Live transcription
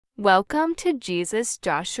Welcome to Jesus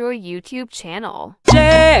Joshua YouTube channel.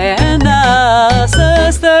 Genesis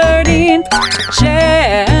 13,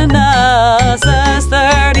 Genesis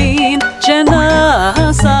 13,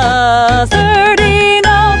 Genesis 13,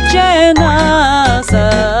 oh Genesis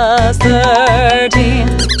 13.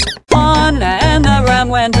 On and Abram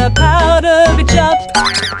went up out of Egypt,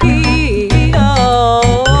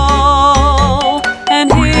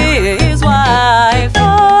 and his wife,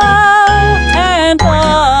 and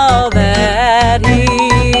all that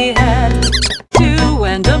he had.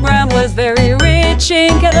 And Abram was very rich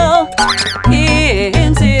in cattle,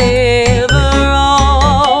 in silver,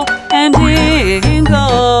 and in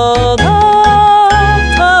gold.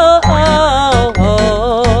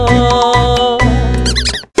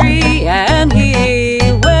 And he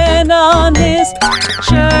went on his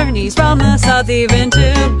journeys from the south even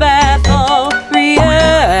to Bethel.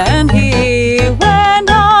 And he went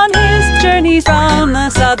on his journeys from the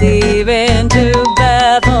south even to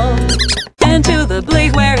Bethel. And to the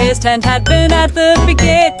place where his tent had been at the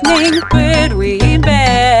beginning, between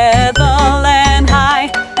Bethel and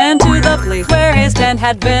High. And to the place where his tent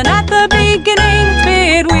had been at the beginning,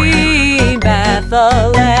 between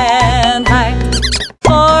Bethel and High.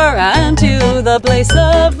 For unto the place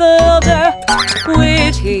of the altar,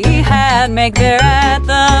 which he had made there at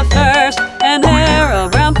the first, and there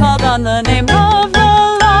Abram called on the name of the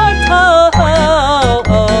Lord.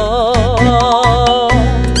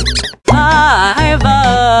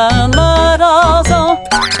 Lot also,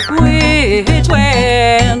 which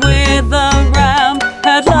went with the ram,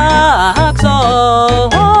 had flocks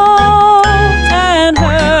and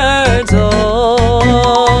herds.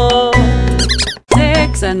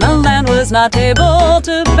 6, and the land was not able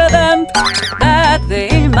to bear them, that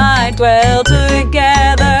they might dwell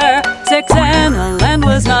together. 6, and the land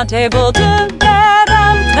was not able to bear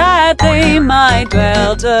them, that they might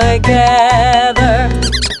dwell together.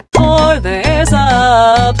 For their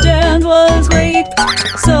substance was great,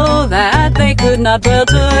 so that they could not dwell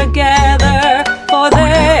together. For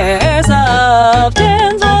their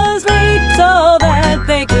substance was great, so that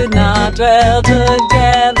they could not dwell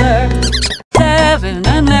together. 7,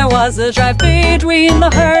 and there was a strife between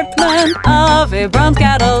the herdmen of Abram's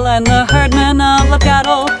cattle and the herdmen of Lot's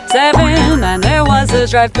cattle. 7, and there was a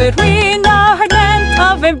strife between the herdmen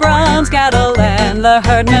of Abram's cattle and the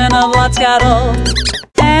herdmen of Lot's cattle.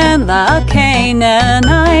 And the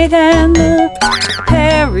Canaanite and the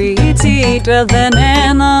Perizzite dwelt then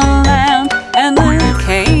in the land. And the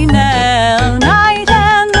Canaanite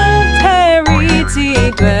and the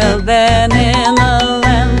Perizzite dwelt then in the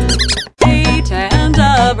land. 8, and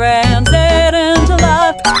Abram said unto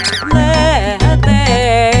Lot, let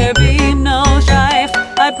there be no strife,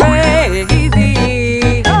 I pray thee,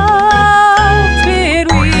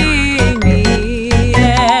 between me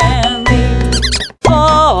and thee.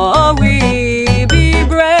 For we be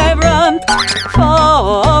brethren,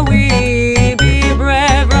 for we be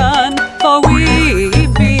brethren, for we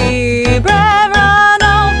be brethren,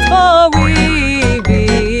 oh, for we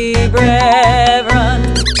be brethren.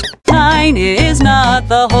 9 is not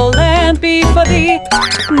the whole land before thee,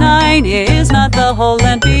 9 is not the whole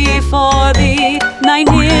land before thee, 9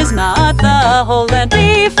 is not the whole land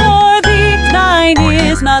before thee, 9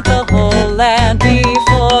 is not the whole land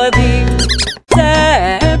before thee.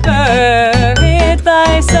 Separate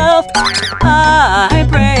thyself, I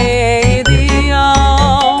pray thee,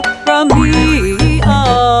 oh, from me,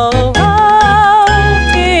 oh,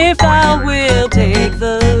 if thou wilt take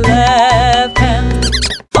the left hand.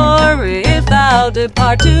 Or if thou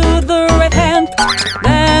depart to the right hand,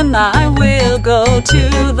 then I will go to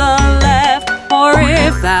the left. Or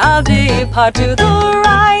if thou depart to the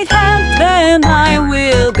right hand, then I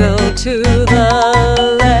will go to the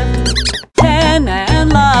left. 10,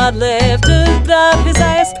 and Lot lifted up his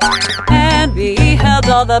eyes, and beheld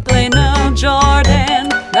all the plain of Jordan,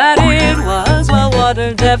 that it was well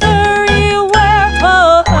watered everywhere.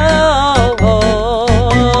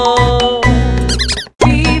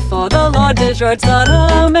 Before the Lord destroyed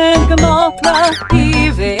Sodom and Gomorrah,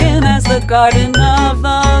 even as the garden of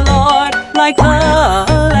the Lord, like the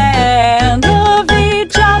land of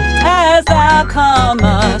Egypt, as thou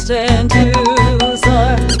comest into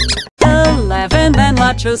Zoar. 11, then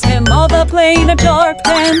Lot chose him all the plain of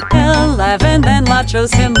Jordan. 11, then Lot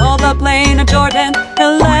chose him all the plain of Jordan.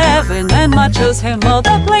 11, then Lot chose him all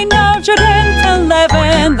the plain of Jordan.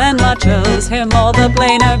 11, then Lot chose him all the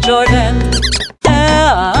plain of Jordan.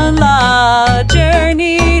 And Lot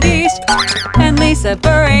journeyed east, and they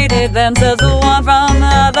separated themselves the one from the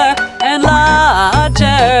other. And Lot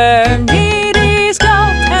journeyed east,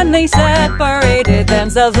 and they separated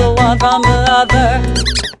themselves the one from the other.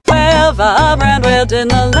 Abram dwelt in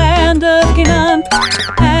the land of Canaan,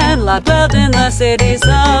 and Lot dwelt in the cities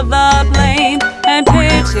of the plain, and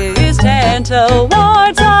pitched his tent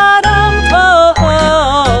towards Sodom.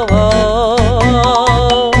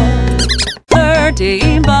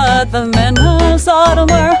 13, but the men of Sodom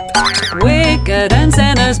were wicked and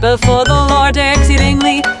sinners before the Lord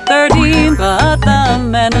exceedingly. 13, but the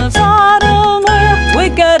men of Sodom were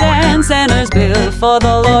wicked and sinners before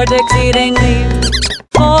the Lord exceedingly.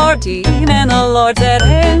 14, and the Lord said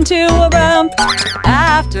unto Abram,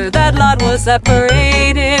 after that Lot was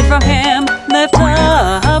separated from him, lift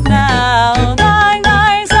up now thine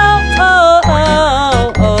eyes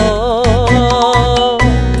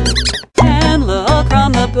and look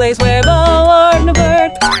from the place where thou art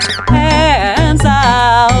numbered, and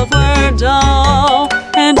southward go,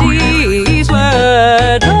 and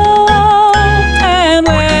eastward go, and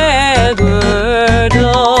westward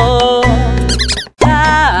go.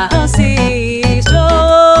 Thou seest, to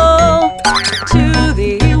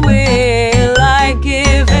thee will I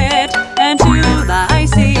give it, and to thy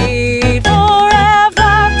seed forever.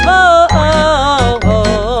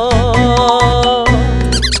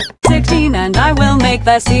 16, and I will make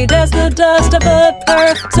thy seed as the dust of the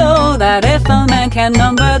earth, so that if a man can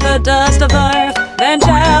number the dust of the earth, then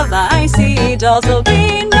shall thy seed also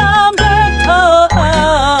be numbered.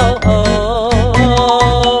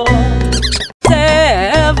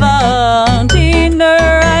 17,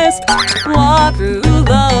 arise, walk through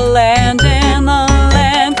the land, in the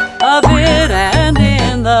length of it and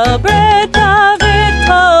in the breadth of it.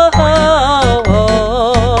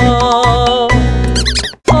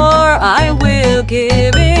 For I will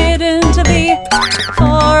give it unto thee, for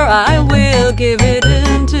I will give it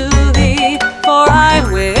unto thee, for I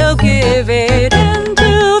will give it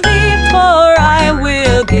unto thee, for I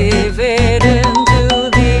will give it unto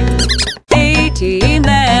thee. 18,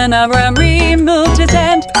 then Abram removed his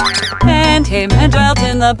tent, and came and dwelt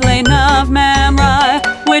in the plain of Mamre,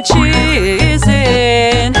 which is